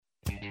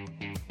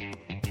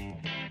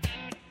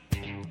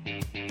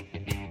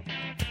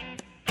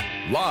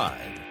Live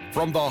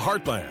from the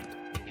heartland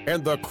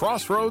and the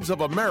crossroads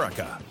of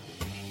America,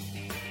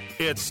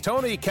 it's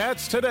Tony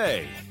Katz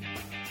Today.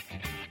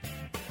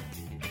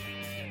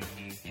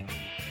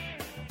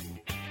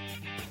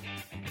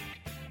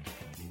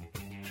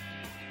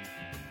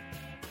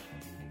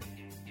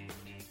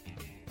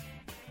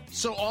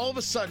 So all of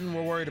a sudden,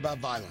 we're worried about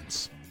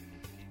violence.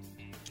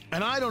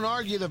 And I don't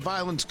argue that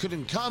violence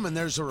couldn't come, and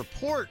there's a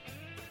report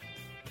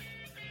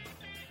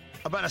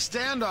about a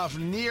standoff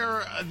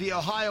near the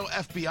Ohio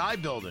FBI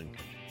building.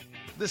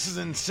 This is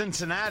in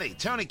Cincinnati.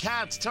 Tony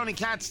Katz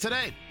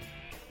Today.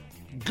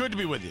 Good to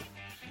be with you.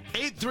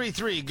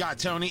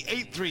 833-GOT-TONY,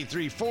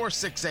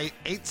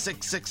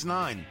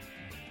 833-468-8669.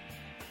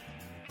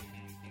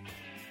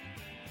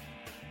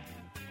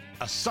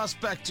 A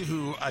suspect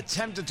who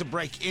attempted to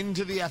break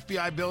into the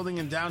FBI building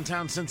in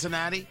downtown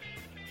Cincinnati.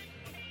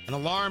 An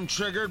alarm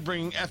triggered,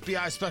 bringing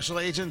FBI special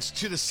agents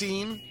to the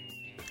scene.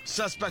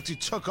 Suspect who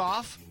took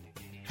off,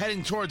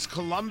 heading towards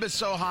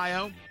Columbus,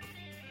 Ohio,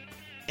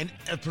 in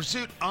a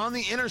pursuit on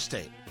the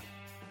interstate.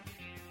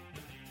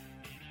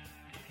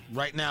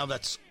 Right now,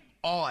 that's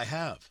all I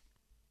have.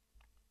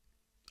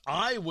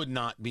 I would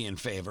not be in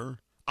favor.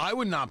 I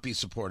would not be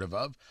supportive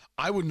of.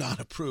 I would not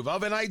approve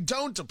of, and I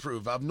don't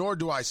approve of, nor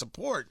do I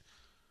support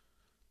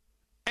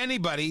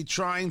anybody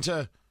trying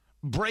to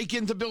break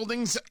into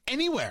buildings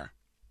anywhere.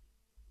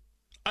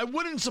 I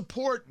wouldn't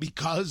support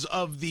because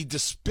of the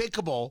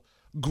despicable,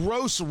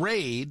 gross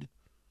raid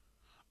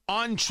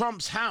on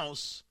Trump's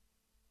house.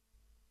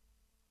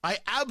 I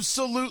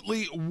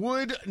absolutely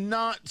would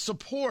not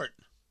support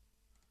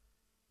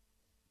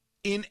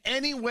in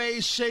any way,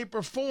 shape,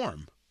 or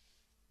form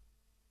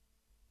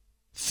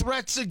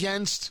threats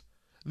against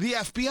the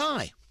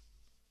FBI,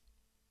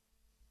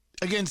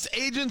 against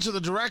agents or the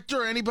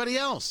director or anybody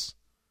else.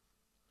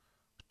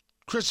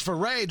 Christopher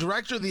Wray,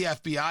 director of the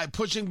FBI,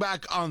 pushing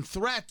back on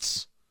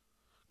threats,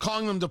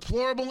 calling them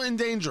deplorable and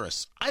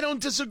dangerous. I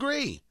don't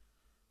disagree.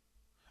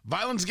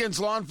 Violence against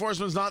law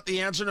enforcement is not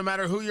the answer, no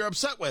matter who you're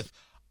upset with.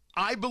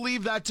 I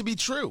believe that to be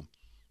true.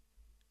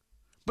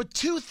 But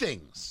two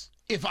things,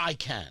 if I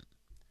can.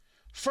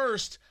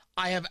 First,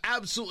 I have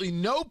absolutely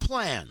no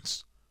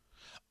plans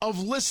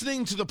of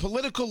listening to the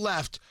political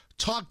left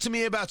talk to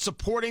me about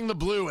supporting the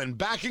blue and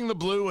backing the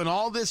blue and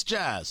all this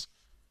jazz,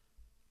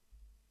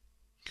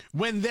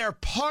 when their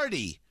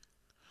party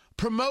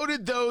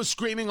promoted those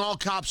screaming all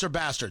cops are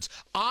bastards.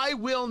 I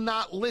will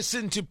not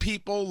listen to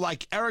people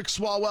like Eric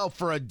Swalwell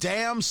for a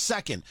damn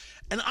second.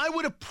 And I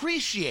would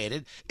appreciate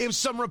it if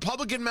some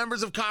Republican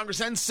members of Congress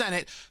and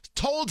Senate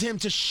told him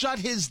to shut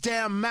his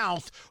damn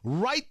mouth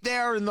right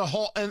there in the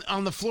hall,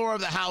 on the floor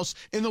of the House,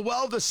 in the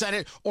well of the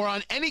Senate, or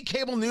on any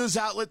cable news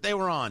outlet they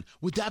were on.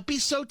 Would that be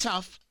so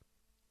tough?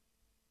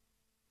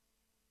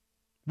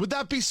 Would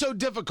that be so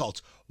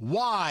difficult?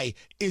 Why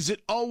is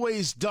it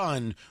always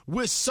done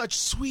with such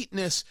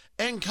sweetness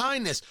and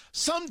kindness?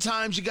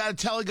 Sometimes you got to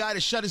tell a guy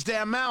to shut his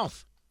damn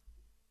mouth.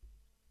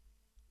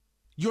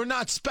 You're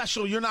not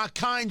special. You're not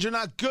kind. You're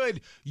not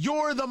good.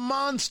 You're the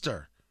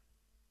monster.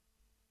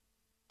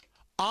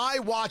 I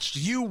watched,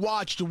 you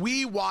watched,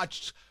 we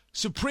watched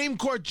Supreme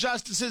Court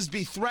justices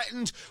be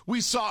threatened.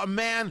 We saw a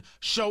man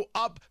show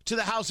up to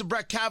the house of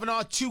Brett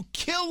Kavanaugh to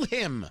kill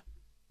him.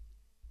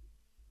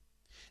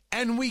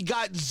 And we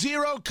got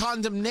zero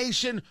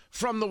condemnation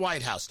from the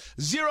White House.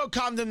 Zero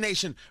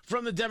condemnation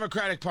from the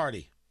Democratic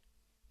Party.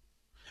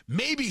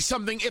 Maybe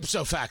something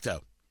ipso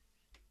facto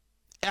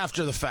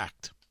after the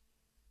fact.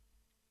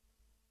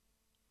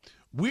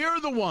 We're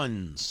the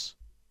ones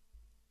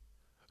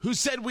who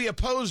said we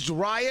opposed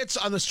riots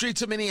on the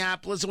streets of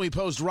Minneapolis, and we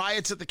opposed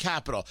riots at the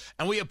Capitol,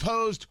 and we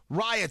opposed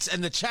riots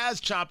and the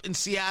Chaz Chop in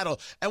Seattle,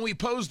 and we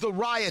opposed the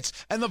riots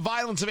and the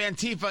violence of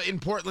Antifa in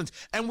Portland,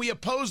 and we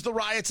opposed the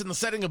riots and the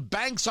setting of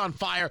banks on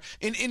fire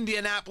in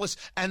Indianapolis,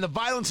 and the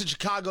violence in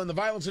Chicago, and the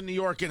violence in New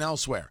York and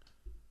elsewhere.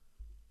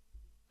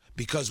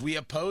 Because we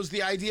oppose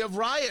the idea of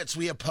riots.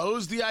 We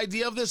oppose the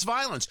idea of this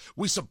violence.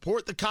 We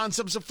support the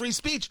concepts of free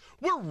speech.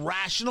 We're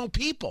rational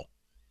people.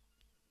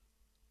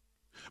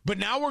 But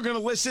now we're going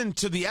to listen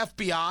to the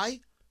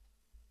FBI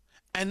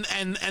and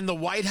the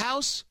White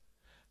House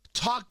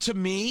talk to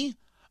me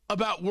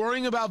about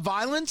worrying about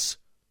violence?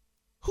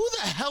 Who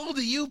the hell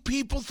do you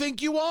people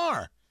think you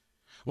are?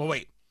 Well,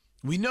 wait.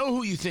 We know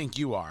who you think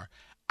you are.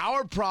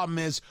 Our problem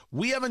is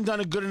we haven't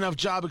done a good enough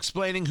job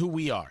explaining who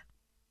we are.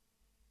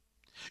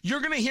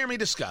 You're going to hear me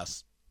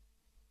discuss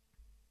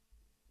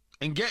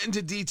and get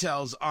into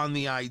details on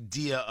the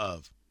idea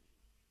of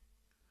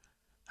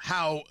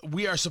how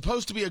we are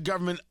supposed to be a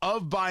government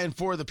of, by, and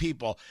for the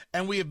people,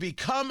 and we have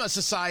become a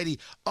society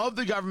of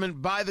the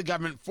government, by the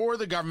government, for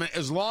the government,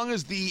 as long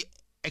as the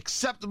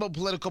acceptable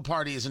political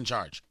party is in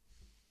charge.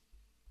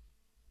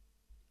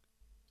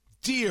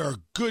 Dear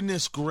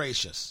goodness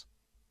gracious.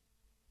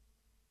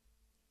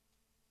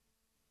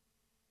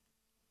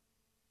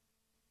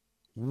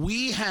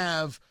 We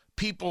have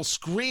people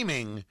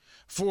screaming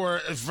for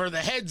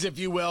the heads, if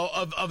you will,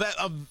 of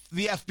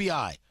the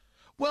FBI.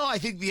 Well, I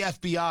think the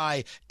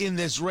FBI in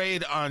this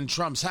raid on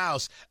Trump's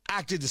house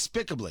acted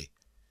despicably.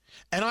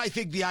 And I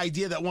think the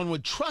idea that one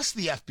would trust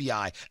the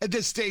FBI at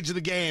this stage of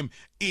the game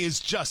is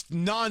just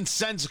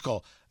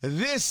nonsensical.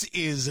 This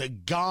is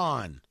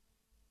gone.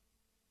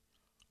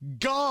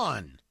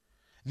 Gone.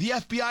 The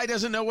FBI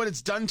doesn't know what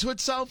it's done to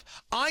itself.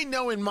 I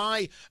know in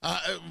my,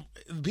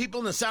 people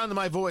in the sound of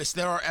my voice,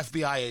 there are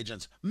FBI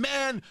agents.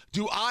 Man,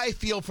 do I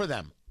feel for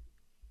them.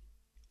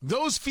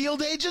 Those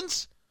field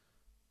agents,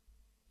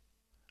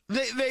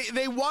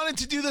 they wanted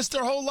to do this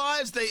their whole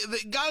lives. They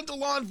got into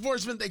law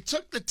enforcement. They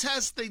took the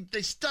test.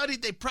 They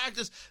studied. They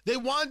practiced. They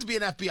wanted to be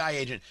an FBI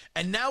agent.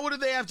 And now what do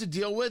they have to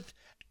deal with?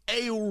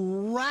 A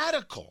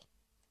radical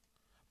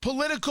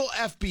political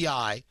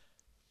FBI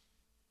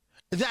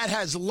that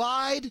has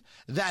lied,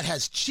 that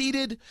has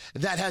cheated,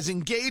 that has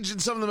engaged in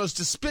some of the most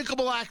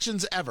despicable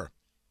actions ever.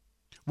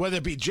 Whether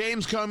it be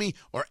James Comey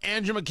or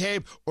Andrew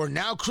McCabe or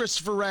now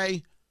Christopher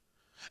Wray,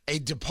 a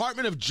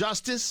Department of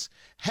Justice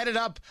headed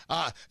up,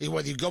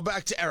 whether you go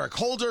back to Eric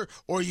Holder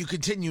or you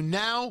continue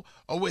now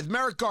with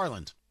Merrick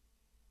Garland.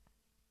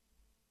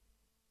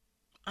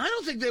 I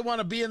don't think they want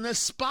to be in this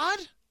spot.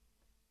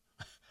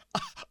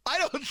 I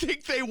don't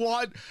think they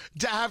want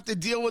to have to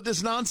deal with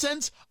this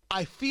nonsense.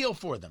 I feel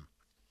for them.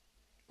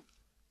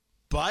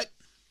 But,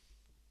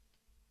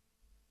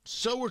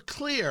 so we're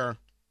clear,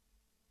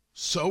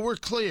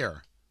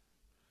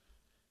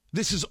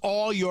 this is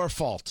all your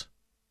fault.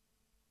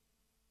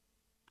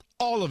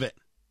 All of it.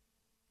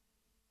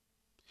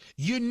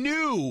 You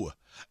knew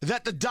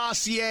that the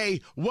dossier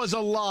was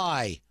a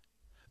lie.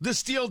 The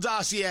Steele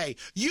dossier.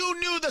 You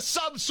knew the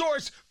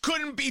subsource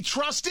couldn't be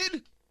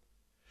trusted.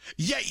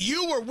 Yet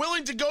you were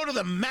willing to go to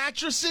the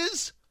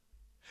mattresses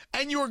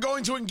and you were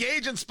going to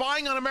engage in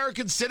spying on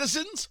American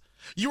citizens.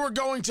 You were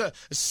going to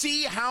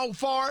see how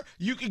far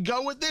you could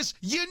go with this.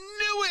 You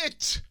knew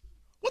it.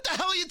 What the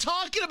hell are you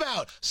talking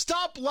about?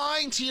 Stop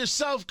lying to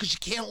yourself because you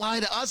can't lie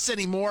to us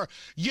anymore.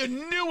 You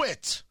knew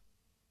it.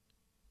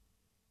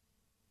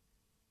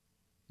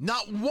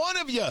 Not one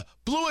of you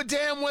blew a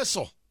damn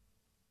whistle.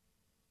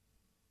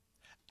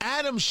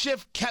 Adam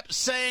Schiff kept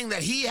saying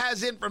that he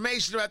has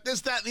information about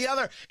this, that, and the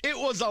other. It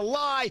was a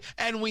lie,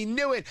 and we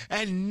knew it,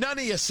 and none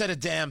of you said a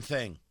damn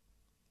thing.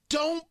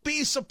 Don't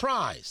be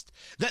surprised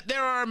that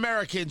there are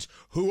Americans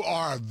who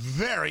are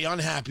very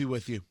unhappy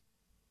with you.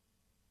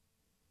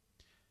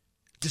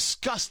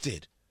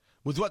 Disgusted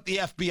with what the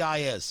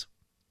FBI is.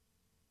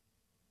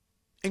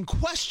 And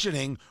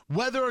questioning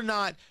whether or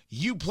not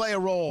you play a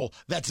role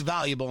that's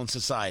valuable in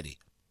society.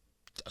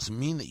 Doesn't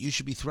mean that you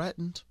should be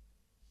threatened.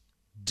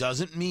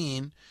 Doesn't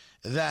mean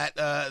that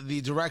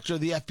the director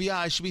of the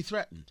FBI should be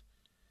threatened.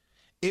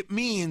 It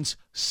means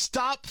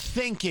stop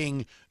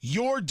thinking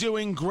you're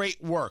doing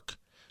great work.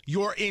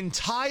 Your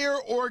entire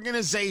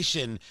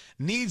organization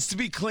needs to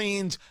be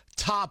cleaned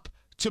top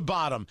to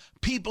bottom.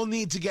 People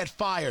need to get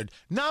fired.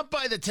 Not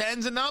by the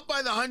tens and not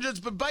by the hundreds,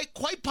 but by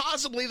quite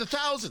possibly the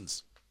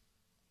thousands.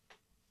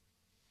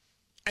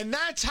 And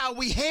that's how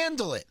we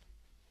handle it.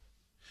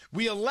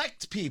 We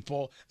elect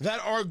people that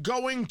are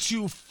going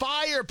to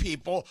fire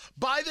people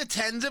by the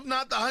tens, if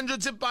not the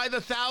hundreds, if by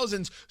the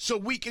thousands, so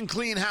we can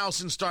clean house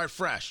and start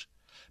fresh.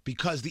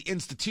 Because the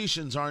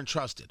institutions aren't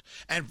trusted.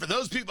 And for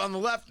those people on the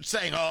left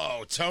saying,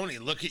 oh, Tony,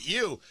 look at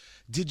you.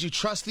 Did you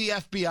trust the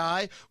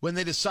FBI when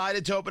they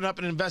decided to open up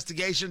an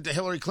investigation into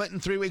Hillary Clinton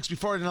 3 weeks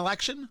before an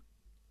election?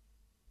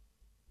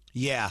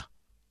 Yeah,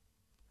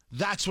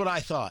 that's what I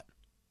thought.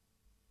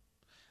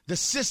 The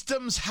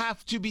systems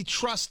have to be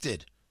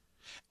trusted.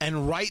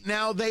 And right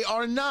now they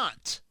are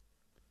not.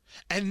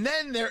 And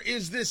then there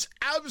is this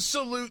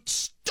absolute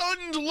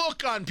stunned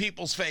look on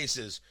people's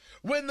faces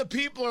when the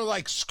people are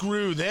like,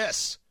 screw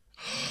this.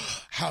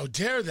 How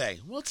dare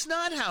they? Well, it's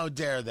not how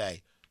dare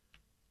they.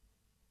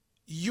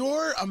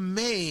 You're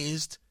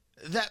amazed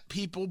that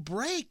people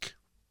break.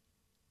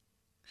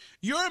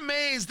 You're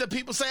amazed that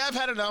people say, I've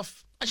had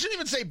enough. I shouldn't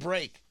even say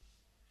break.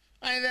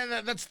 I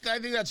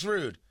think that's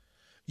rude.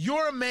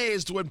 You're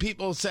amazed when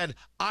people said,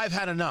 I've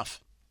had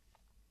enough.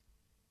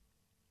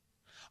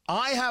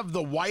 I have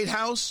the White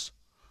House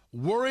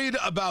worried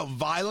about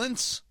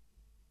violence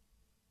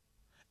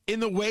in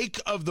the wake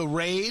of the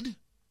raid.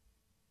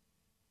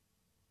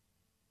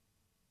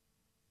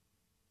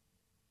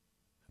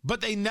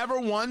 But they never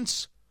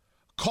once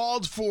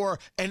called for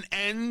an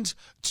end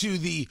to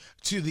the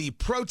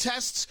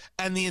protests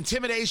and the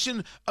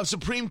intimidation of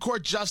Supreme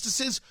Court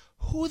justices.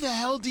 Who the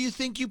hell do you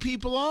think you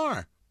people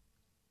are?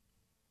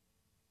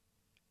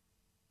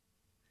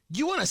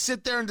 You want to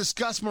sit there and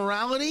discuss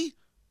morality?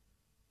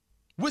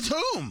 With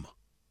whom?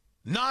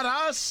 Not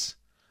us.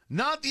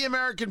 Not the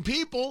American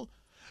people.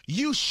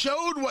 You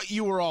showed what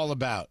you were all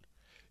about.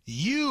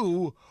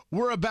 You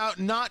were about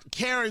not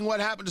caring what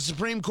happened to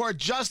Supreme Court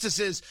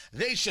justices.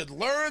 They should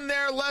learn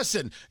their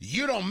lesson.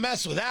 You don't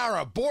mess with our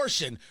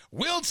abortion.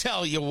 We'll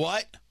tell you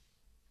what.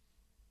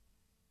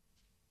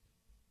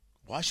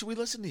 Why should we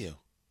listen to you?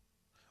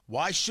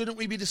 Why shouldn't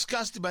we be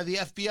disgusted by the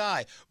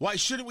FBI? Why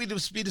shouldn't we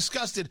be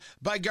disgusted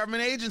by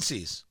government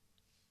agencies?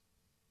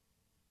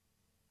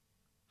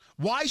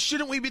 Why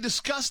shouldn't we be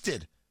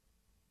disgusted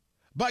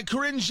by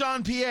Karine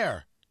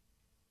Jean-Pierre?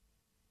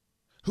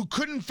 who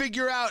couldn't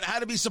figure out how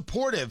to be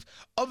supportive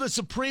of the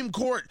Supreme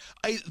Court,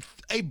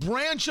 a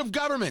branch of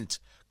government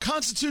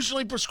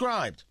constitutionally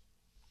prescribed.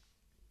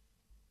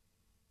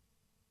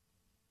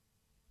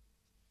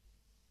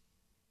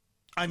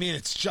 I mean,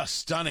 it's just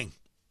stunning.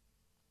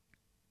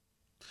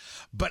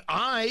 But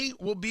I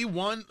will be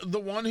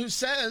the one who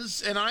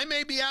says, and I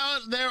may be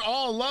out there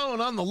all alone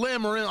on the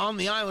limb or on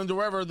the island or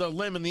wherever the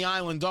limb and the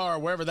island are,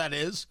 wherever that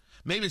is.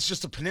 Maybe it's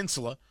just a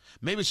peninsula.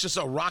 Maybe it's just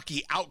a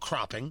rocky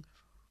outcropping.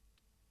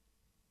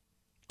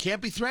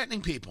 Can't be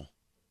threatening people.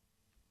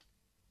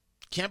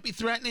 Can't be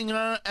threatening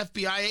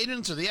FBI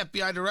agents or the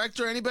FBI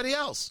director or anybody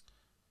else.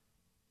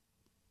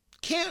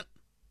 Can't.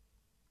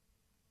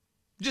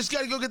 Just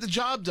got to go get the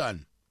job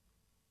done.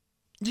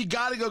 You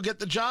got to go get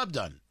the job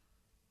done.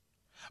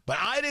 But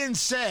I didn't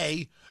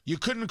say you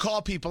couldn't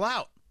call people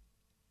out.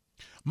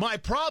 My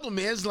problem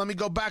is, let me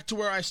go back to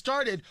where I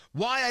started,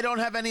 why I don't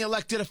have any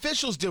elected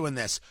officials doing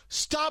this.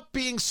 Stop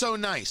being so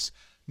nice.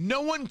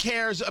 No one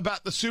cares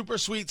about the super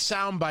sweet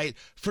soundbite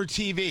for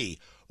TV.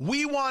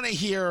 We want to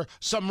hear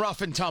some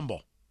rough and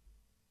tumble.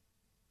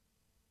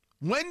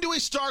 When do we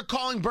start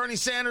calling Bernie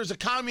Sanders a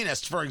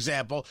communist, for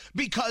example,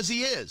 because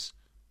he is?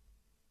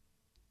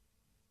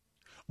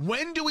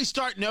 When do we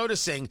start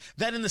noticing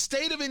that in the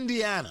state of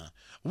Indiana,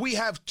 we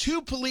have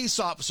 2 police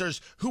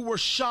officers who were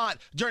shot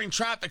during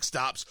traffic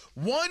stops,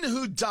 one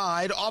who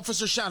died,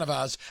 Officer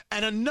Shanavaz,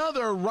 and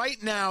another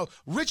right now,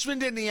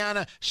 Richmond,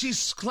 Indiana,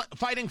 she's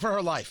fighting for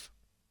her life.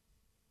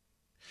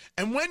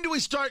 And when do we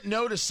start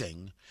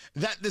noticing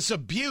that this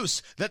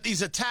abuse, that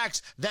these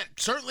attacks that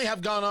certainly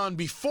have gone on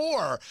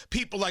before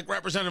people like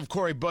Representative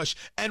Cori Bush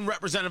and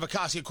Representative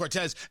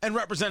Ocasio-Cortez and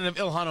Representative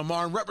Ilhan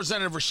Omar and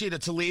Representative Rashida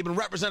Tlaib and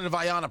Representative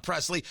Ayanna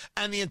Pressley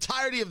and the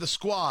entirety of the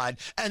squad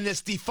and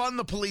this defund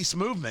the police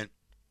movement.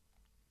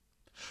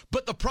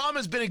 But the problem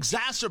has been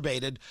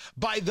exacerbated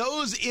by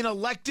those in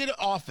elected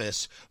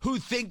office who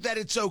think that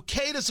it's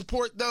okay to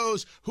support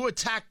those who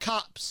attack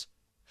cops,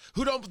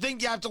 who don't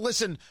think you have to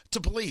listen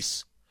to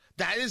police.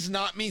 That is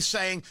not me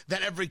saying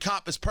that every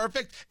cop is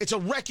perfect. It's a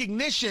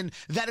recognition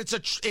that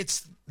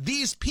it's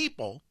these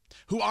people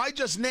who I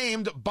just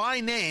named by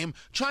name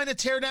trying to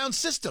tear down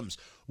systems.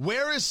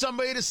 Where is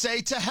somebody to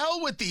say to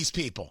hell with these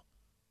people?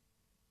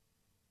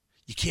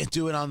 You can't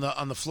do it on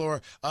the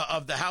floor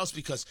of the House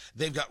because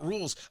they've got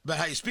rules about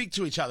how you speak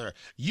to each other.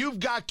 You've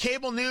got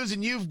cable news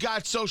and you've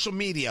got social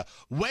media.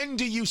 When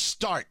do you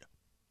start?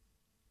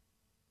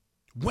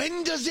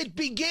 When does it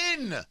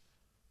begin?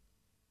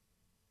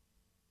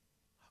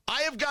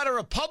 I have got a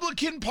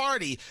Republican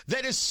Party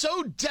that is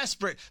so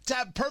desperate to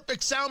have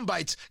perfect sound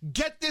bites.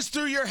 Get this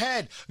through your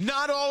head.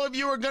 Not all of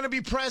you are going to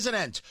be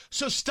president.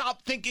 So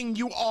stop thinking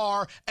you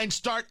are and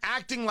start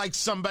acting like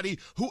somebody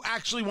who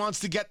actually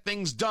wants to get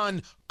things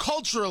done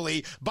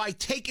culturally by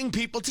taking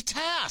people to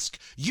task.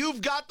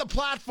 You've got the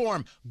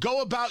platform.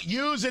 Go about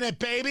using it,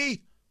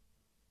 baby.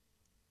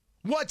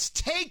 What's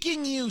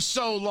taking you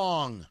so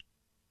long?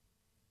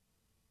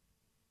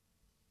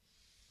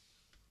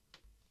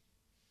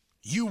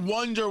 You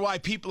wonder why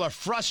people are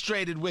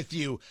frustrated with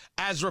you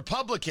as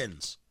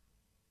Republicans.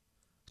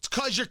 It's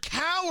because you're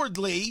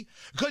cowardly,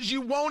 because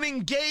you won't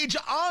engage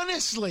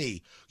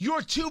honestly.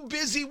 You're too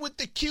busy with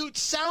the cute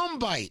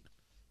soundbite.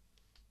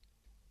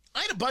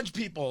 I had a bunch of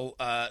people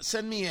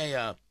send me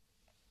an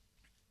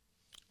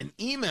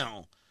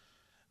email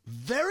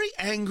very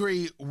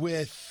angry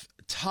with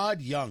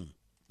Todd Young,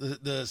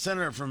 the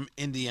senator from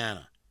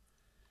Indiana.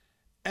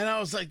 And I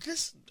was like,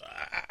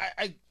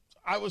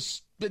 I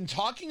was been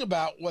talking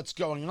about what's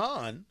going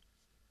on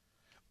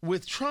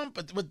with Trump,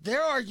 but what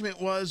their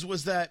argument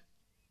was that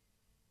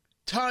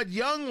Todd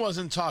Young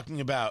wasn't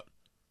talking about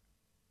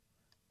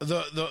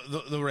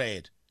the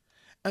raid.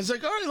 I was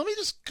like, all right, let me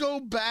just go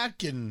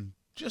back and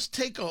just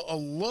take a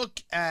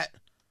look at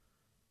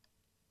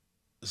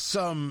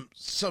some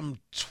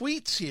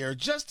tweets here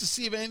just to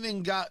see if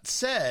anything got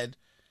said.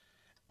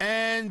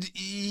 And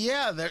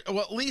yeah,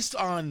 at least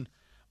on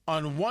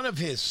one of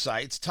his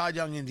sites, Todd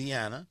Young,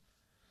 Indiana,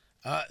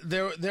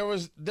 there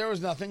was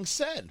nothing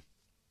said.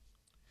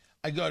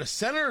 I go to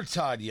Senator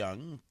Todd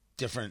Young,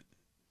 different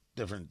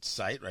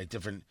site, right?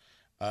 Different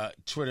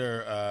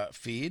Twitter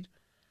feed,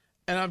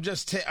 and I'm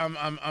just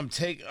I'm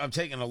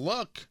taking a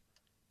look.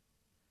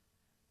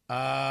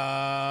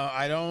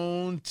 I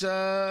don't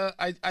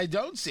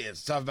see it. It's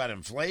stuff about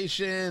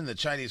inflation, the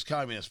Chinese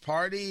Communist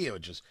Party,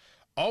 which is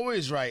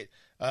always right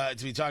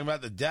to be talking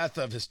about the death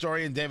of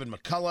historian David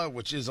McCullough,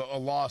 which is a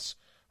loss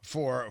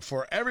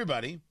for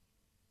everybody.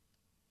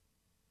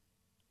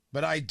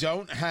 But I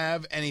don't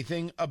have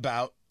anything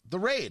about the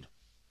raid.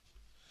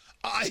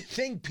 I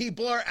think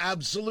people are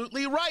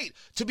absolutely right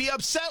to be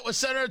upset with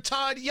Senator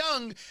Todd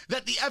Young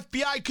that the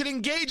FBI could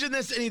engage in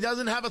this and he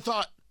doesn't have a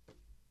thought.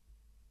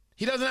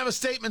 He doesn't have a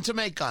statement to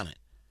make on it.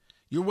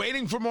 You're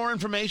waiting for more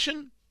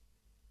information?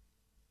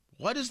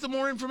 What is the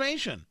more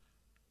information?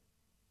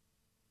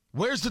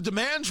 Where's the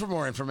demand for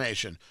more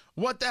information?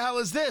 What the hell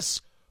is this?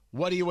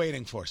 What are you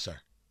waiting for, sir?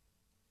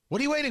 What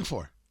are you waiting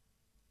for?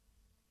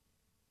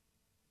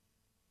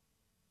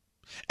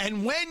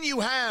 And when you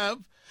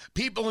have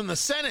people in the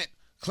Senate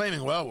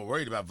claiming, well, we're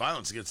worried about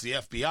violence against the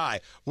FBI.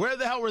 Where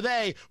the hell were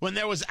they when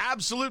there was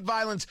absolute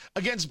violence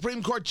against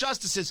Supreme Court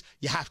justices?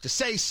 You have to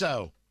say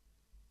so.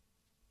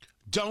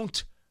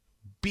 Don't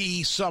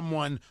be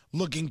someone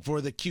looking for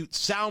the cute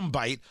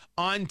soundbite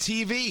on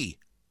TV.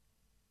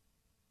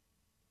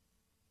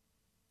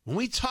 When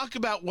we talk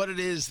about what it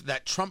is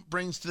that Trump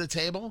brings to the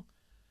table,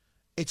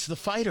 it's the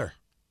fighter.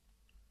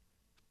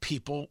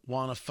 People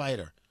want a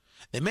fighter.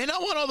 They may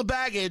not want all the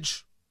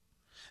baggage.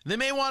 They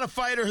may want a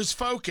fighter who's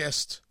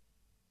focused.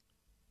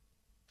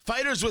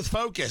 Fighters with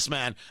focus,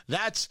 man.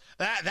 That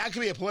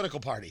could be a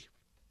political party.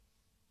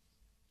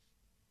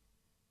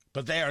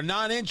 But they are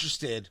not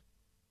interested.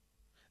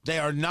 They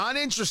are not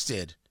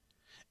interested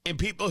in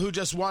people who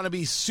just want to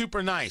be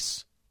super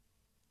nice.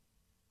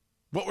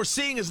 What we're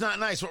seeing is not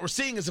nice. What we're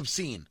seeing is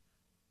obscene.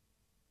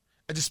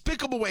 A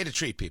despicable way to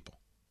treat people.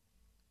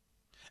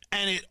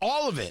 And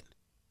all of it,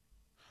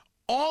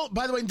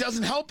 by the way,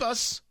 doesn't help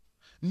us.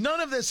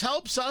 None of this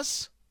helps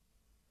us.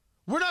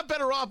 We're not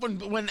better off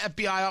when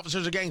FBI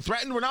officers are getting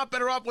threatened. We're not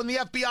better off when the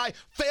FBI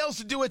fails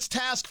to do its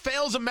task,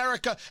 fails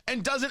America,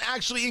 and doesn't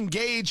actually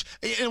engage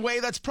in a way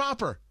that's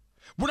proper.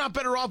 We're not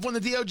better off when the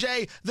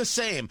DOJ, the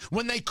same.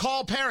 When they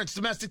call parents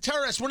domestic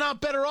terrorists, we're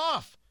not better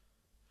off.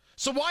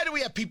 So why do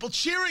we have people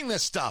cheering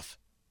this stuff?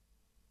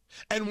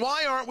 And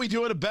why aren't we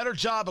doing a better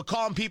job of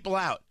calling people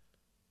out?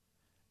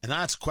 And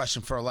that's a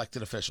question for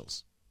elected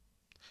officials.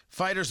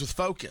 Fighters with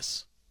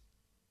focus.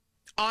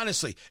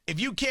 Honestly, if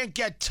you can't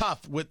get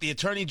tough with the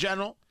Attorney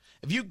General,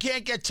 if you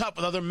can't get tough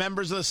with other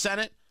members of the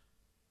Senate,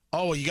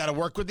 you got to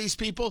work with these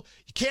people?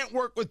 You can't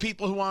work with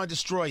people who want to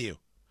destroy you,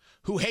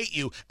 who hate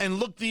you, and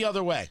look the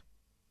other way.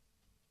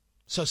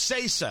 So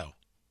say so.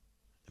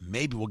 And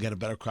maybe we'll get a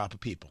better crop of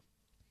people.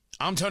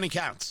 I'm Tony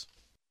Katz.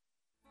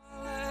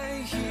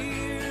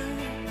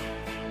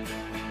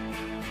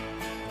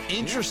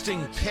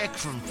 Interesting pick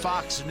from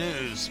Fox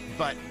News,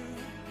 but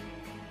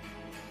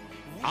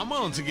I'm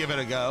willing to give it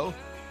a go.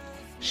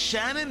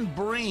 Shannon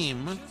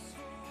Bream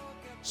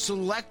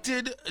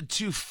selected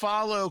to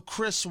follow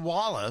Chris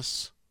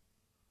Wallace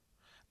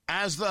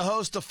as the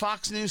host of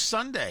Fox News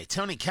Sunday.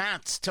 Tony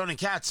Katz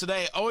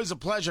today. Always a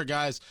pleasure,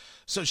 guys.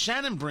 So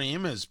Shannon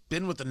Bream has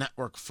been with the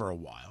network for a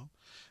while.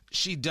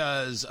 She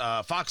does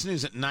Fox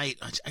News at night.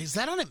 Is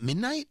that on at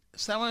midnight?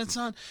 Is that when it's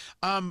on?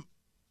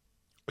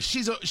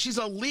 She's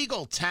a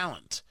legal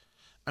talent.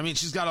 I mean,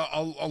 she's got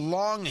a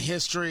long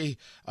history.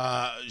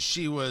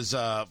 She was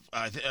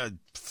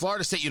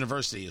Florida State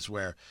University is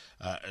where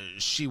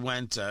she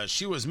went.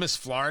 She was Miss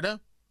Florida.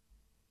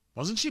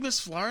 Wasn't she Miss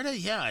Florida?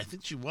 Yeah, I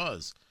think she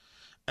was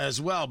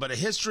as well. But a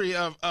history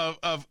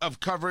of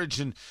coverage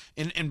and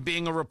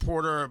being a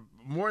reporter,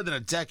 more than a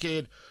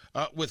decade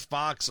with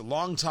Fox, a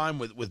long time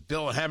with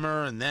Bill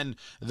Hemmer, and then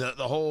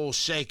the whole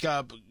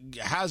shakeup.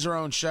 Has her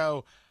own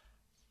show.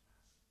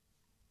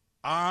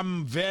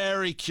 I'm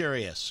very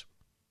curious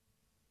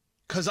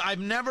because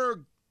I've never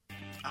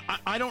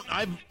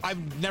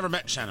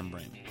met Shannon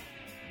Bream.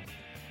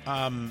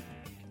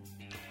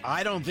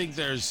 I don't think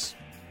there's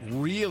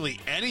really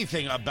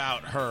anything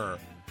about her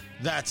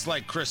that's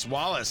like Chris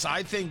Wallace.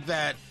 I think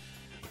that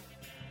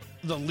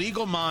the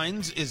legal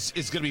mind is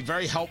going to be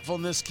very helpful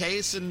in this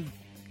case, and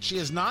she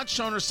has not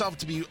shown herself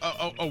to be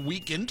a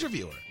weak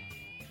interviewer.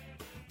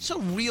 It's a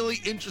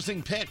really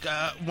interesting pick.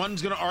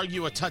 One's going to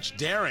argue a touch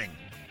daring.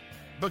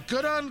 But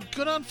good on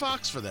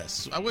Fox for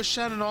this. I wish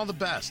Shannon all the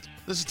best.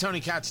 This is Tony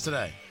Katz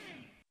Today.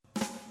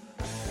 It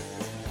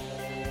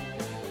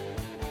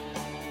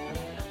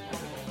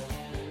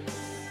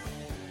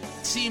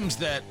seems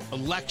that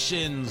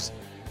elections,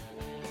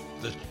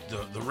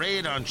 the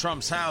raid on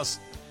Trump's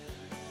house,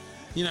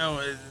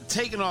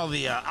 taking all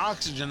the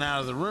oxygen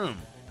out of the room.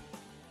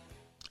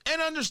 And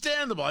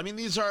understandable. I mean,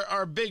 these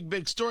are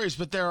big stories,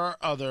 but there are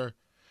other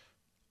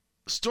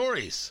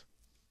stories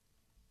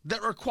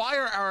that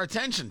require our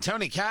attention.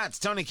 Tony Katz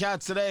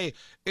Today.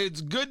 It's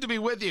good to be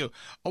with you.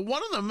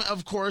 One of them,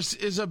 of course,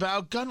 is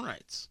about gun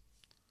rights.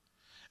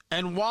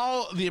 And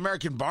while the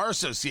American Bar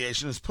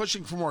Association is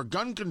pushing for more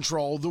gun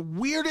control, the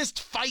weirdest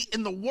fight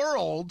in the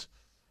world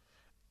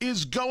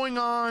is going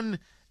on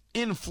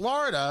in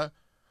Florida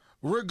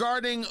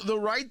regarding the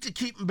right to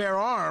keep and bear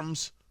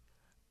arms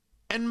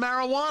and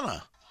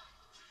marijuana.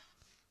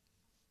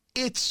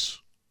 It's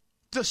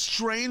the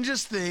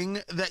strangest thing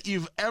that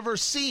you've ever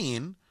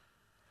seen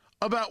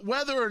about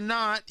whether or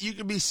not you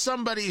can be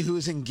somebody who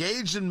is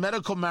engaged in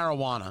medical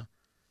marijuana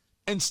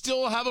and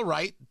still have a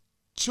right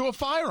to a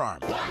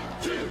firearm. 1,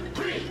 2,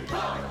 3, 4,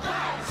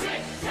 5,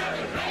 6, 7,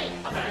 8.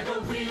 A bag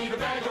of weed,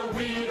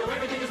 oh,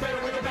 everything is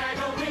better with a bag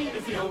of weed.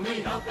 It's the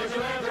only help that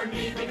you'll ever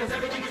need, because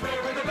everything is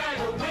better with a bag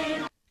of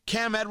weed.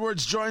 Cam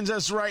Edwards joins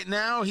us right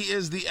now. He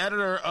is the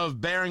editor of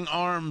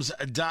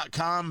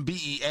BearingArms.com,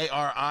 Bearing,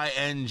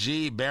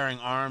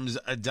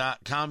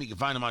 BearingArms.com. You can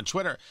find him on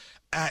Twitter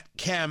at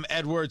Cam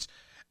Edwards.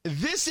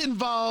 This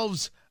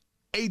involves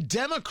a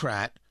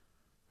Democrat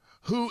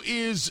who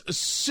is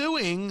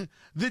suing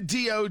the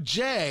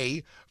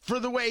DOJ for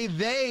the way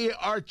they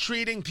are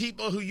treating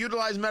people who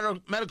utilize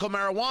medical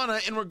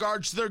marijuana in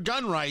regards to their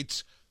gun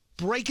rights.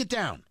 Break it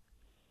down.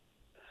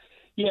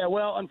 Yeah,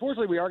 well,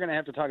 unfortunately, we are going to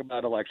have to talk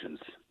about elections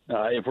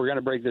if we're going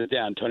to break this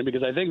down, Tony,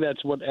 because I think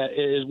that's what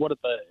is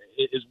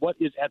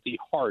at the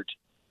heart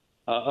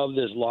of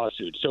this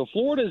lawsuit. So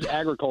Florida's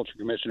agriculture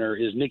commissioner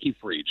is Nikki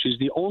Fried. She's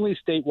the only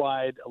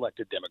statewide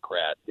elected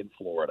Democrat in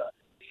Florida.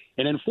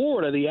 And in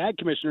Florida, the ag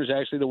commissioner is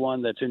actually the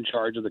one that's in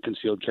charge of the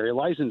concealed carry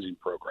licensing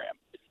program.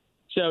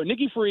 So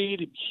Nikki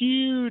Fried,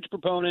 huge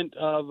proponent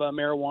of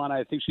marijuana.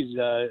 I think she's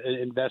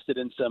invested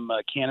in some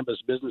cannabis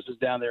businesses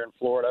down there in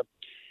Florida.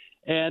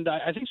 And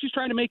I think she's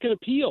trying to make an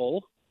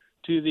appeal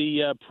to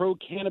the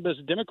pro-cannabis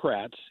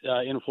Democrats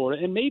in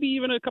Florida, and maybe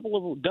even a couple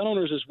of gun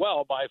owners as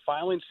well, by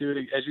filing suit,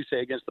 as you say,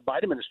 against the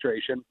Biden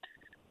administration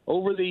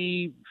over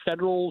the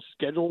federal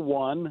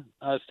Schedule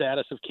I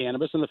status of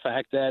cannabis and the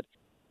fact that,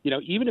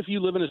 even if you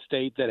live in a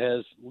state that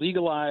has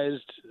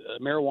legalized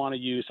marijuana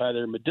use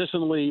either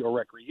medicinally or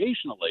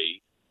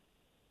recreationally,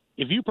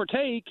 if you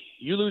partake,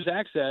 you lose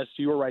access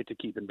to your right to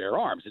keep and bear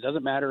arms. It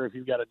doesn't matter if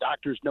you've got a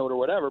doctor's note or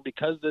whatever,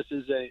 because this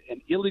is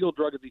an illegal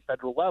drug at the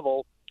federal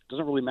level. It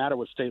doesn't really matter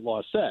what state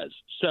law says.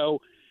 So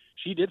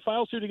she did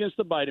file suit against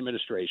the Biden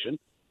administration.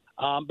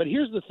 But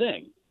here's the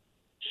thing.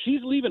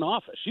 She's leaving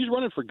office. She's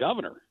running for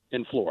governor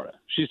in Florida.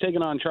 She's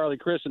taking on Charlie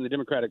Crist in the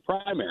Democratic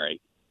primary.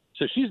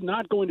 So she's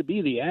not going to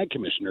be the ag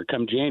commissioner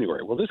come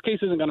January. Well, this case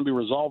isn't going to be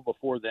resolved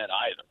before then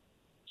either.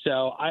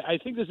 So I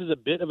think this is a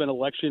bit of an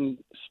election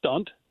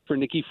stunt for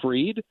Nikki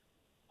Fried.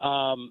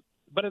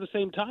 But at the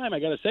same time, I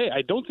got to say,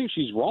 I don't think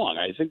she's wrong.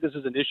 I think this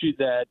is an issue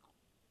that,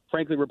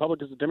 frankly,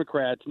 Republicans and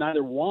Democrats,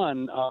 neither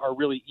one are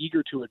really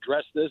eager to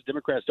address this.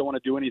 Democrats don't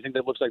want to do anything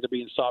that looks like they're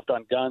being soft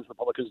on guns.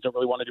 Republicans don't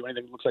really want to do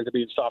anything that looks like they're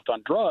being soft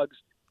on drugs.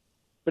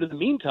 But in the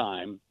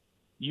meantime,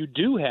 you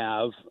do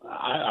have,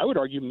 I would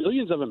argue,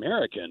 millions of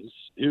Americans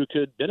who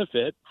could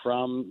benefit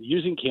from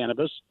using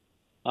cannabis,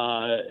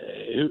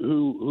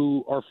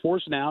 who are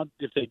forced now,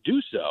 if they do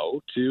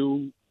so,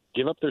 to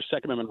give up their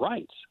Second Amendment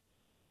rights.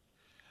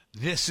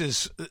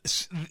 It's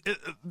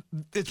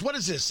what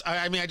is this?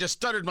 I mean, I just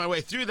stuttered my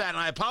way through that, and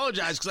I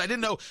apologize because I didn't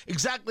know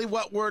exactly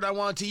what word I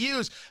wanted to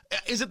use.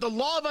 Is it the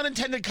law of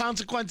unintended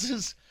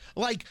consequences?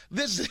 Like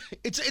this,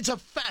 it's a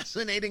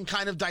fascinating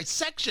kind of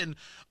dissection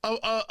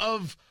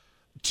of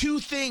two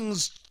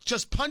things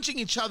just punching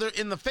each other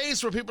in the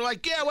face, where people are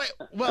like, yeah, wait,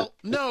 well,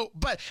 no,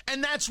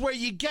 and that's where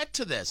you get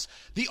to this.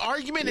 The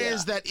argument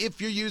is that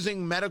if you're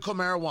using medical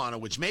marijuana,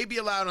 which may be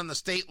allowed on the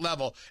state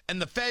level,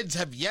 and the feds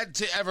have yet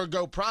to ever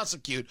go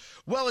prosecute,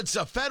 well, it's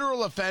a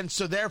federal offense,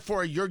 so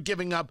therefore you're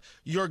giving up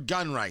your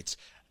gun rights.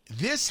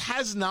 This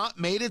has not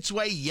made its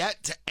way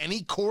yet to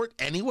any court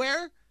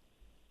anywhere?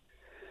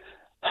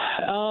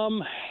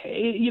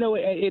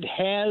 It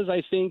has,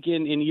 I think,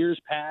 in years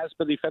past,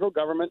 but the federal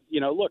government,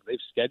 look, they've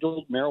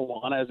scheduled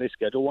marijuana as a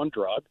Schedule I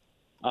drug.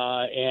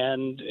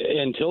 And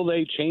until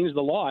they change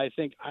the law, I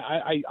think,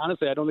 I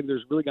honestly, I don't think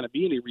there's really going to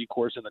be any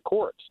recourse in the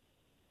courts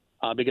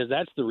because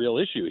that's the real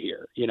issue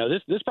here.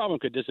 This problem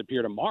could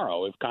disappear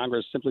tomorrow if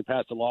Congress simply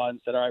passed a law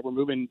and said, all right, we're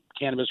moving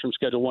cannabis from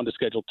Schedule I to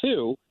Schedule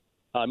II,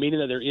 meaning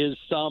that there is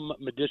some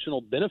medicinal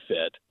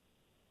benefit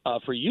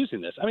for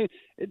using this. I mean,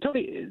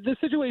 Tony, the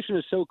situation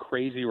is so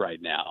crazy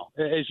right now.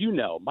 As you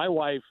know, my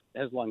wife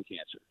has lung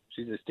cancer.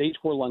 She's a stage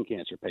 4 lung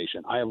cancer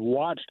patient. I have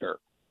watched her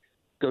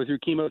go through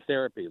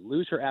chemotherapy,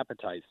 lose her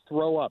appetite,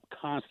 throw up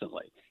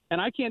constantly. And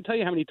I can't tell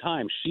you how many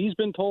times she's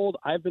been told,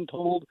 I've been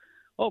told,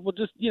 oh, well,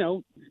 just,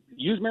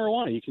 use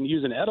marijuana. You can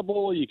use an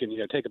edible, you can,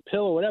 take a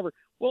pill or whatever.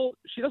 Well,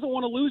 she doesn't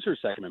want to lose her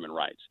Second Amendment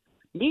rights.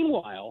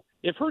 Meanwhile,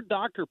 if her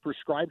doctor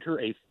prescribed her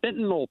a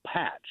fentanyl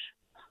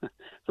patch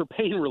for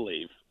pain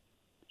relief,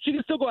 she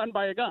can still go out and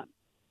buy a gun,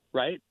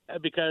 right?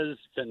 Because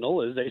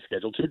fentanyl is a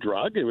Schedule II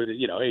drug.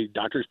 A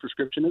doctor's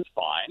prescription is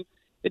fine.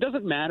 It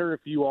doesn't matter if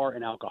you are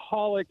an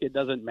alcoholic. It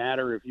doesn't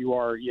matter if you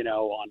are,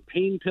 on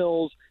pain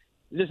pills.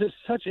 This is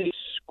such a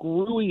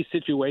screwy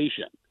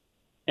situation.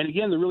 And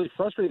again, the really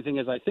frustrating thing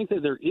is I think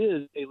that there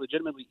is a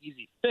legitimately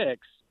easy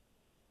fix,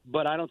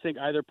 but I don't think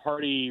either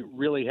party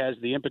really has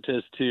the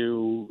impetus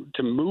to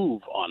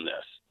move on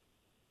this.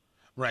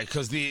 Right,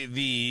 because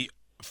the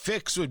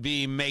fix would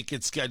be make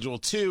it Schedule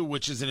II,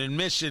 which is an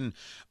admission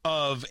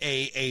of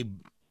a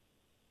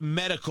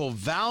medical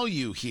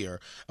value here.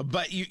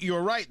 But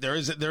you're right. There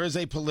is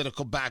a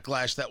political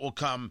backlash that will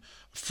come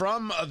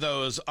from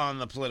those on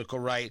the political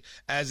right,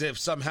 as if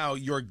somehow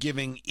you're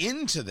giving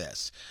into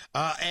this.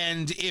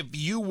 And if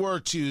you were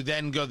to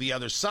then go the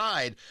other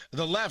side,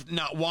 the left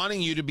not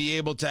wanting you to be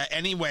able to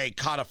anyway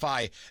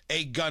codify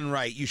a gun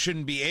right, you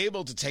shouldn't be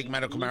able to take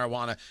medical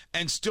marijuana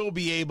and still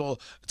be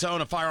able to own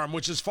a firearm,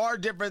 which is far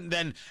different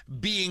than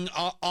being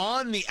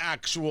on the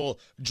actual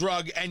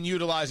drug and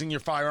utilizing your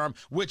firearm,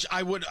 which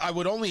I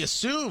would only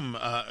assume,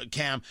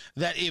 Cam,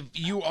 that if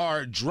you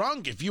are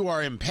drunk, if you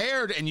are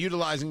impaired and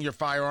utilizing your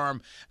firearm,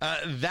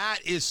 that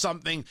is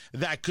something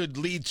that could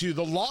lead to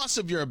the loss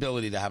of your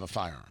ability to have a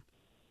firearm.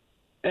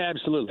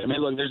 Absolutely. I mean,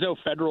 look, there's no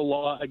federal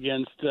law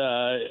against,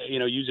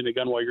 using a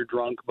gun while you're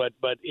drunk, but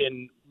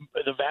in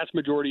the vast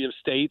majority of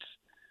states,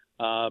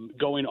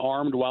 going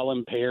armed while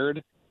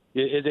impaired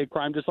is a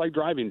crime just like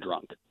driving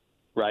drunk,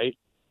 right?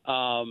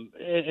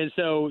 And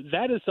so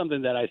that is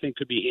something that I think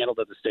could be handled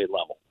at the state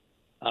level.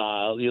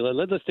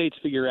 Let the states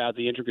figure out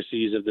the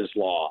intricacies of this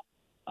law.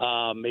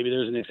 Maybe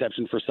there's an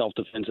exception for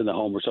self-defense in the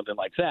home or something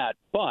like that.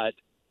 But,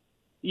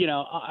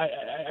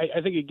 I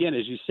think, again,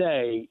 as you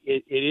say,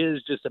 it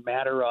is just a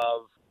matter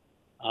of,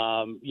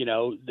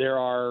 there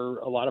are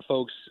a lot of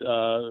folks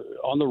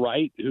on the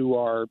right who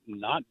are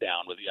not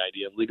down with the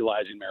idea of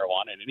legalizing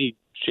marijuana in any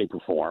shape or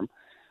form.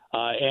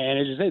 And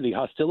as you say, the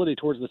hostility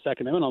towards the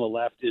Second Amendment on the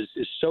left is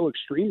so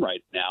extreme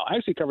right now. I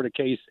actually covered a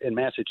case in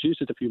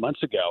Massachusetts a few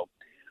months ago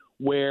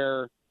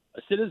where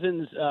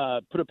citizens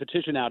put a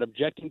petition out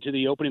objecting to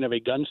the opening of a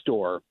gun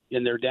store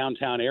in their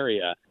downtown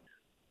area.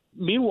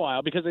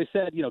 Meanwhile, because they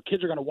said,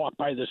 kids are going to walk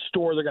by this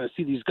store, they're going to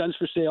see these guns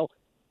for sale,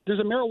 there's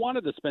a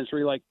marijuana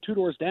dispensary like 2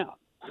 doors down.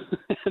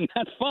 And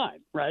that's fine,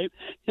 right?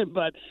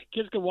 But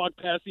kids can walk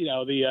past,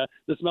 the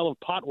smell of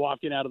pot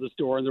wafting out of the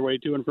store on their way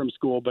to and from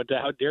school. But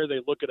how dare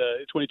they look at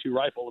a .22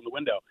 rifle in the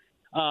window?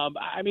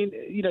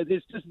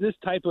 It's just this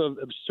type of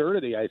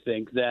absurdity, I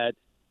think, that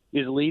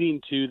is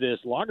leading to this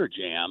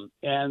logjam.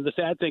 And the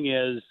sad thing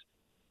is,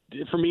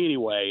 for me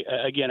anyway,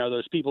 again, are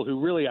those people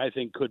who really, I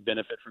think, could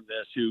benefit from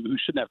this, who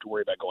shouldn't have to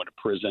worry about going to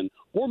prison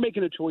or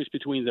making a choice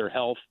between their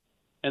health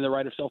and the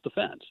right of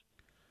self-defense.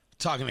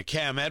 Talking to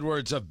Cam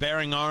Edwards of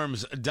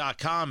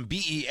BearingArms.com,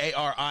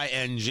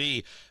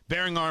 BearingArms,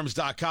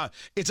 BearingArms.com.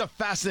 It's a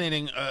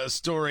fascinating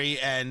story,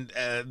 and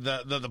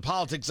the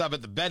politics of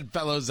it, the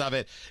bedfellows of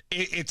it,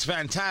 it's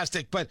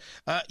fantastic. But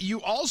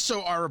you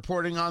also are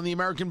reporting on the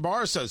American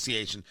Bar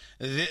Association.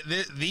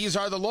 These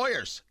are the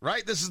lawyers,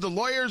 right? This is the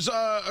lawyers,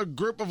 a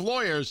group of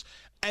lawyers,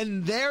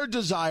 and they're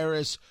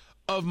desirous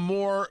of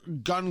more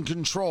gun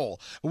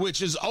control,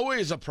 which is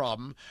always a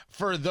problem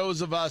for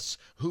those of us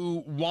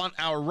who want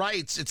our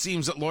rights. It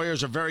seems that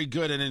lawyers are very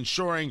good at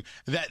ensuring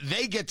that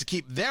they get to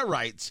keep their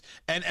rights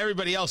and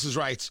everybody else's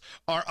rights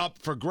are up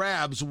for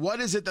grabs.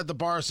 What is it that the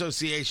Bar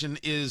Association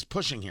is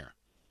pushing here?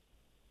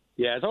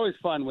 Yeah, it's always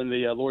fun when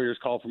the lawyers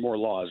call for more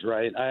laws,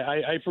 right?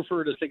 I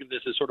prefer to think of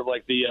this as sort of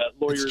like the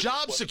lawyers. It's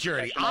job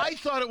security. I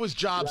thought it was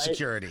job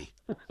security.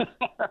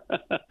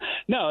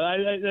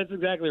 No, that's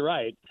exactly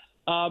right.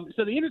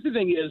 So the interesting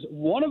thing is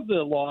one of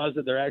the laws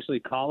that they're actually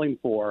calling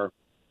for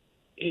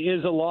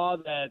is a law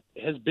that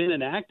has been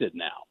enacted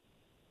now,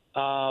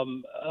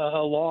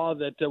 a law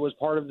that was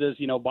part of this,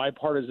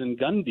 bipartisan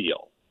gun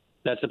deal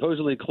that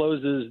supposedly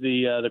closes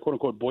the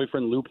quote-unquote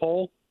boyfriend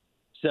loophole.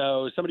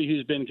 So somebody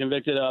who's been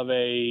convicted of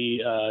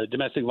a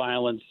domestic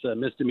violence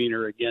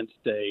misdemeanor against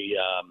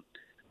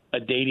a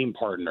dating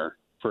partner,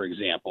 for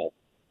example,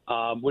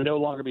 would no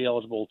longer be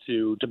eligible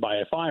to buy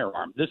a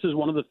firearm. This is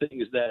one of the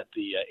things that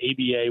the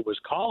ABA was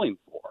calling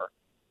for,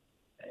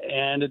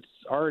 and it's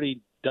already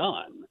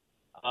done.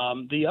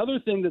 The other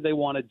thing that they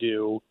want to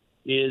do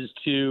is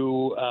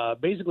to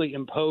basically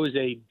impose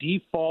a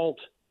default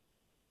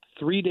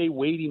 3-day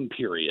waiting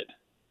period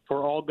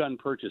for all gun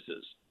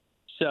purchases.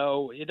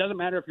 So it doesn't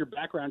matter if your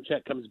background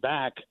check comes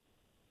back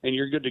and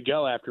you're good to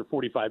go after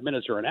 45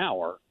 minutes or an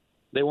hour.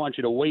 They want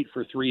you to wait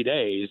for 3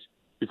 days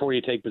before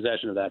you take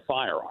possession of that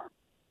firearm.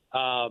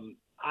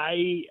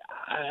 I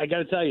got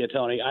to tell you,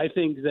 Tony, I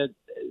think that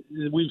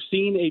we've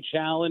seen a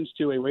challenge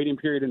to a waiting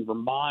period in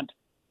Vermont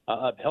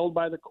upheld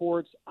by the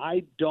courts.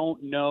 I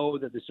don't know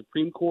that the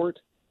Supreme Court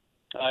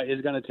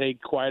is going to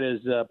take quite as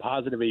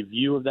positive a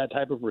view of that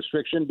type of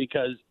restriction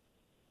because,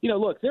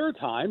 look, there are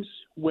times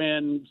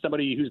when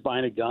somebody who's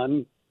buying a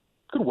gun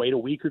could wait a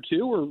week or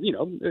two or,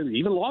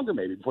 even longer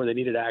maybe before they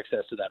needed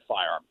access to that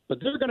firearm. But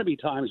there are going to be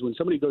times when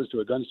somebody goes to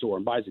a gun store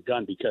and buys a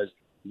gun because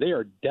they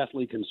are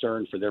deathly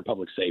concerned for their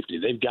public safety.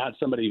 They've got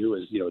somebody who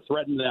has,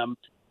 threatened them,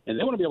 and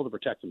they want to be able to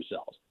protect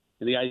themselves.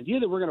 And the idea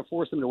that we're going to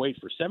force them to wait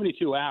for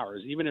 72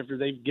 hours, even if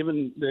they've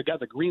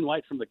got the green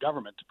light from the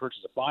government to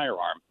purchase a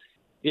firearm,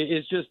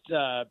 is just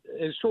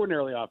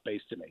extraordinarily off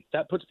base to me.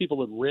 That puts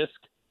people at risk.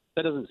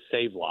 That doesn't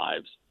save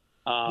lives.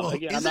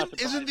 Again,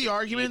 isn't the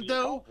argument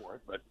though?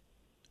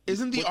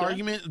 Isn't the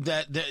argument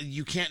that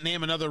you can't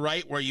name another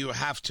right where you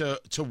have to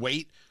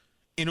wait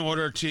in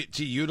order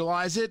to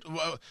utilize it?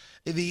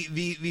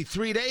 The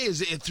 3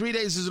 days, 3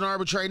 days is an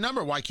arbitrary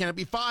number. Why can't it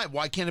be 5?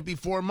 Why can't it be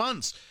 4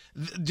 months?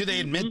 Do they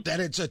admit that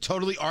it's a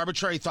totally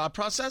arbitrary thought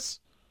process?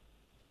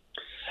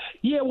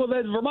 Yeah, well,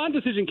 the Vermont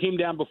decision came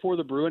down before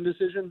the Bruen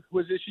decision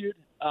was issued.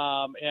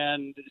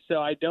 And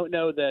so I don't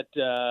know that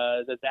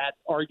that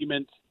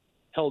argument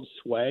held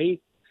sway.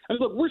 I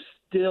mean, look, we're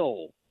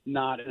still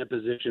not in a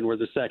position where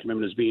the Second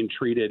Amendment is being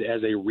treated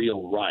as a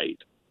real right.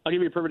 I'll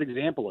give you a perfect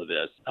example of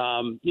this.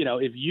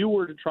 If you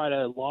were to try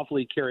to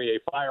lawfully carry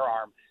a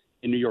firearm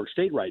in New York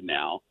State right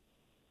now,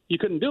 you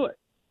couldn't do it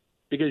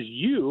because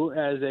you,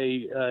 as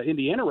a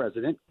Indiana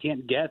resident,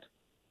 can't get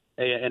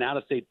an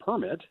out-of-state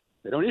permit.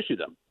 They don't issue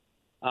them.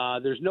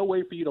 There's no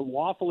way for you to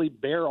lawfully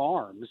bear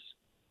arms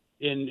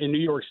in New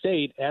York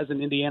State as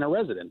an Indiana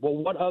resident. Well,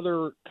 what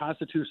other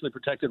constitutionally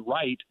protected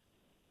right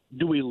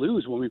do we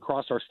lose when we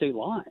cross our state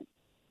line?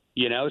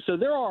 So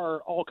there are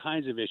all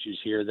kinds of issues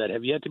here that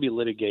have yet to be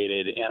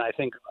litigated, and I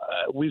think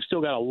we've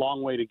still got a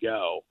long way to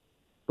go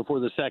before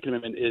the Second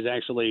Amendment is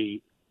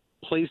actually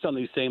placed on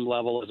the same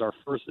level as our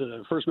First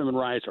Amendment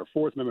rights, our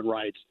Fourth Amendment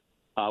rights,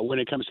 when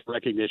it comes to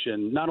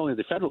recognition, not only at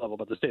the federal level,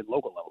 but the state and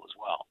local level as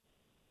well.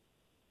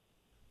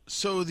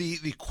 So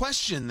the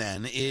question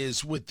then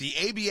is, with the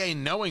ABA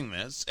knowing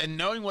this and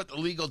knowing what the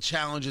legal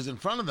challenge is in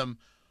front of them,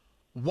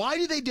 why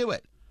do they do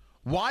it?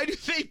 Why do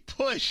they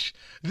push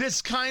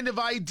this kind of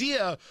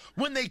idea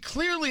when they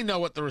clearly know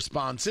what the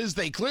response is?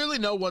 They clearly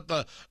know what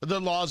the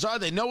laws are.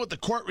 They know what the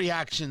court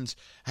reactions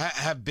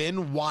have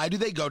been. Why do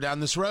they go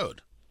down this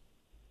road?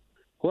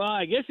 Well,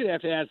 I guess you'd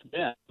have to ask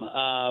them.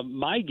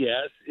 My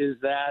guess is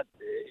that,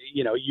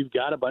 you've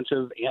got a bunch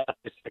of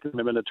anti-Second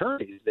Amendment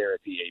attorneys there at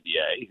the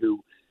ABA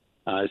who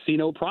see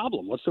no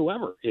problem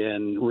whatsoever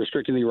in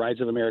restricting the rights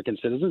of American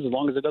citizens as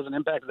long as it doesn't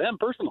impact them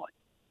personally.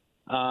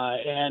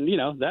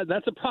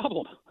 That's a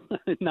problem,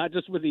 not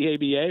just with the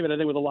ABA, but I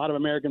think with a lot of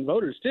American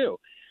voters, too.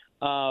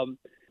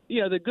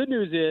 The good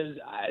news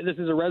is this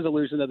is a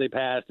resolution that they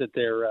passed at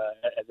their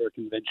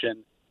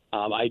convention.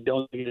 I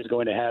don't think it's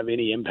going to have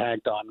any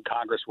impact on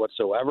Congress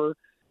whatsoever.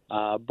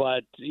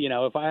 But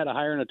if I had to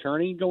hire an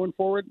attorney going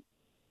forward,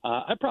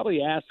 I'd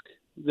probably ask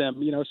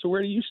them, so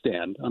where do you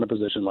stand on a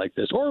position like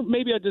this? Or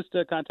maybe I'd just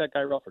contact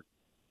Guy Relford.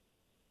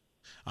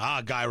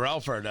 Guy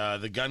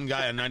Relford, the gun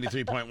guy on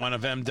 93.1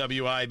 of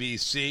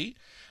MWIBC,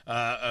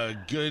 a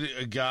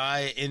good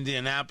guy,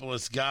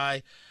 Indianapolis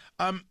guy.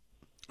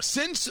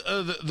 Since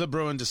the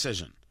Bruen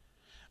decision,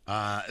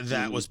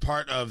 that was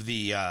part of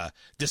the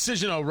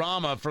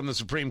decision-o-rama from the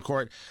Supreme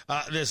Court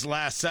this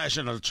last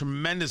session, a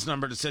tremendous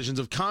number of decisions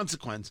of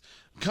consequence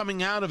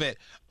coming out of it.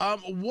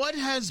 What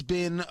has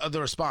been the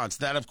response?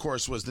 That, of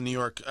course, was the New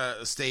York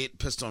State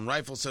Pistol and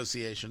Rifle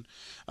Association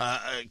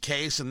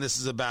case, and this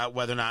is about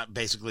whether or not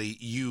basically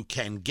you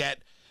can get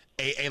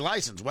a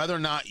license, whether or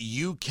not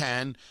you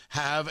can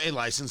have a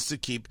license to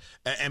keep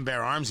and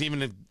bear arms,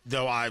 even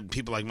though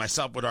people like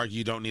myself would argue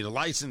you don't need a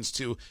license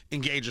to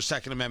engage your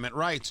Second Amendment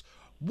rights.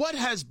 What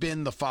has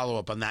been the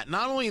follow-up on that,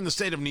 not only in the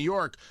state of New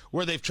York,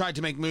 where they've tried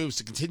to make moves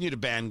to continue to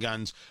ban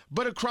guns,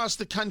 but across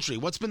the country?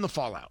 What's been the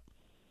fallout?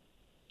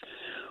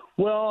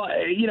 Well,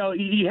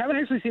 you haven't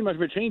actually seen much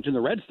of a change in the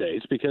red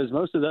states because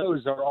most of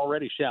those are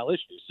already shall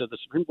issues, so the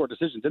Supreme Court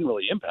decision didn't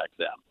really impact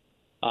them.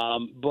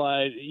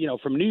 But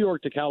from New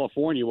York to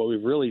California, what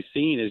we've really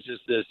seen is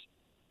just this,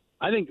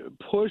 I think,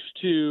 push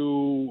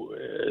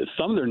to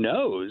thumb their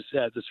nose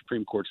at the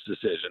Supreme Court's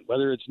decision,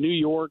 whether it's New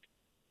York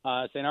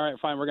saying, all right,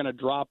 fine, we're going to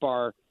drop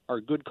our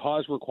good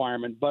cause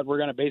requirement, but we're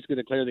going to basically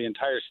declare the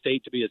entire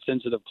state to be a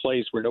sensitive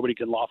place where nobody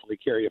can lawfully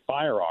carry a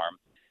firearm.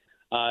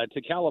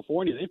 To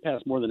California, they've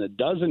passed more than a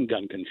dozen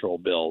gun control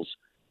bills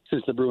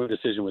since the Bruen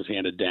decision was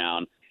handed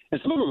down. And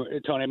some of them,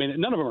 Tony,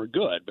 none of them are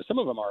good, but some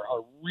of them are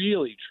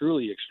really,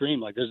 truly extreme.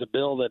 Like there's a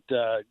bill that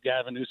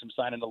Gavin Newsom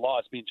signed into law.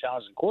 It's being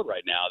challenged in court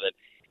right now that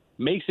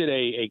makes it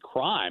a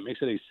crime,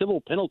 makes it a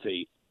civil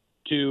penalty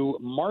to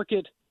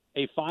market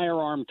a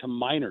firearm to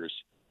minors.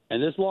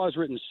 And this law is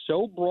written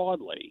so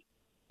broadly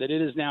that it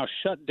has now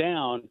shut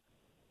down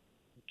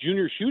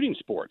junior shooting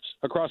sports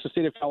across the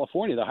state of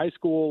California. The high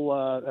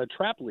school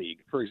trap league,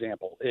 for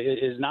example,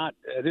 is not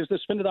 – there's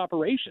suspended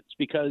operations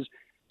because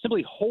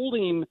simply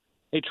holding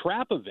a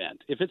trap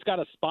event, if it's got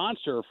a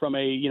sponsor from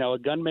a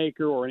gun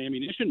maker or an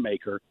ammunition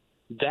maker,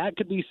 that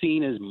could be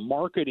seen as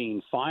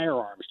marketing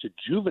firearms to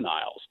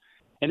juveniles.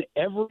 And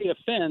every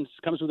offense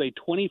comes with a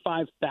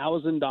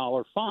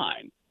 $25,000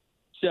 fine.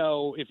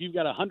 So if you've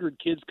got 100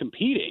 kids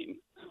competing,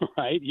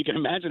 right, you can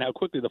imagine how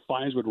quickly the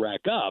fines would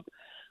rack up.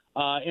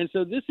 And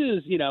so this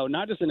is,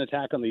 not just an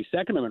attack on the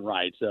Second Amendment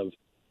rights of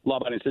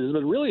law-abiding citizens,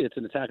 but really it's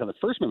an attack on the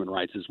First Amendment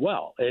rights as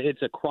well.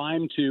 It's a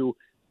crime to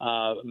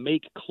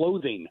make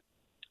clothing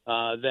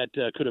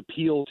that could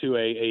appeal to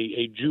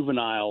a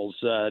juvenile's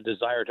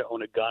desire to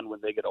own a gun when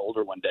they get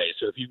older one day.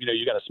 So if you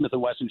got a Smith &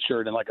 Wesson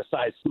shirt in like a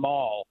size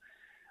small,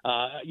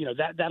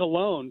 that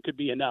alone could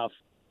be enough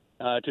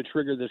to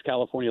trigger this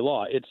California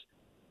law.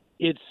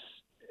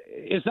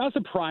 It's not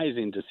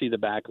surprising to see the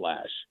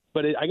backlash,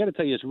 but I got to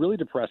tell you, it's really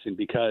depressing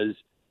because,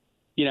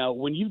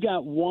 when you've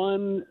got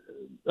one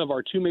of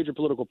our two major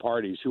political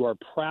parties who are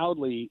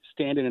proudly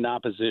standing in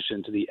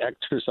opposition to the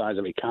exercise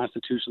of a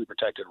constitutionally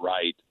protected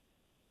right,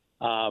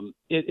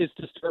 it's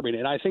disturbing.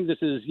 And I think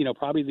this is,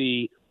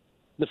 probably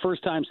the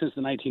first time since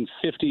the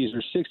 1950s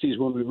or 60s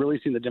when we've really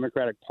seen the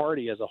Democratic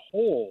Party as a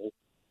whole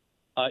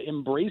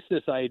embrace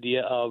this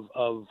idea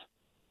of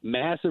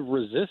massive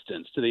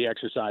resistance to the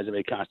exercise of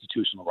a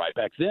constitutional right.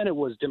 Back then, it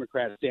was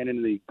Democrats standing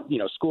in the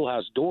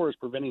schoolhouse doors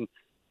preventing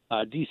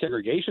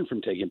desegregation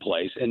from taking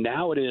place, and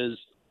now it is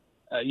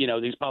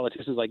these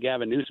politicians like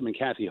Gavin Newsom and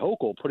Kathy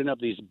Hochul putting up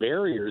these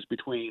barriers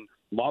between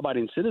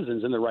law-abiding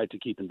citizens and the right to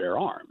keep and bear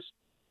arms.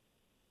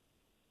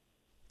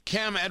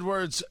 Cam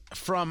Edwards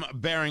from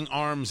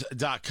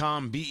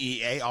BearingArms.com,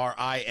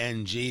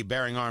 BearingArms,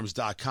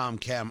 BearingArms.com.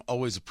 Cam,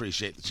 always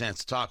appreciate the chance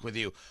to talk with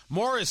you.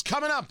 More is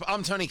coming up.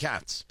 I'm Tony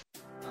Katz.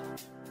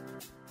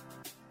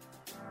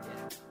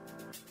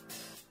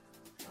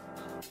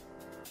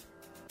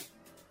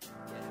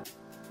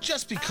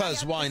 Just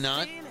because, why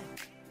not?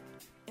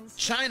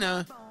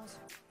 China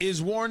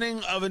is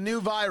warning of a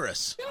new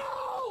virus.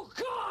 Oh,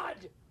 God!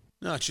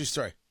 No, true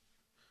story.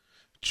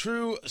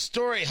 True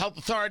story. Health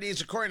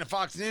authorities, according to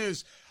Fox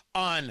News,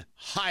 on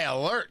high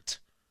alert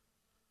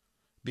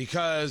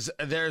because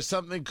there's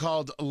something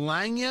called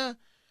Langya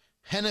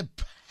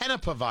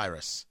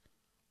Henipavirus,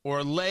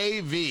 or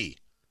LayV.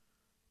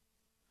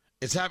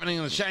 It's happening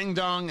in the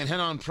Shandong and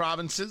Henan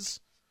provinces.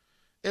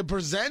 It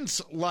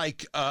presents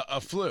like a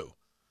flu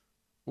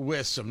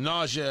with some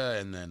nausea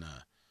and then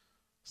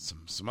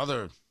some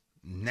other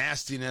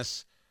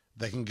nastiness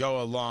that can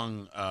go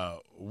along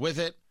with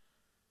it.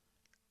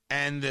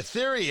 And the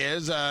theory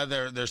is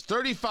there's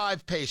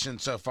 35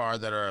 patients so far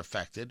that are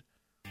affected,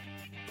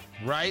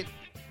 right?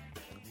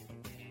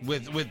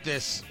 With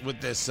this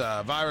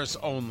virus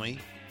only.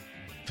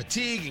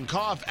 Fatigue and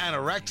cough,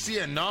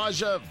 anorexia,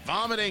 nausea,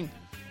 vomiting,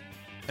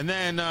 and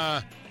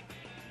then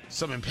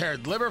some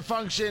impaired liver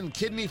function,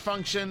 kidney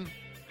function.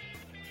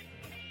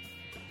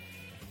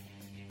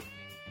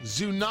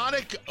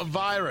 Zoonotic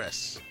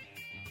virus.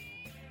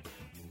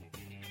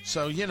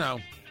 So,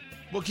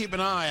 we'll keep an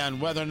eye on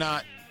whether or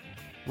not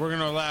we're going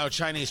to allow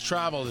Chinese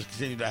travel to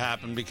continue to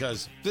happen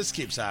because this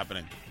keeps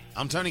happening.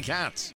 I'm Tony Katz.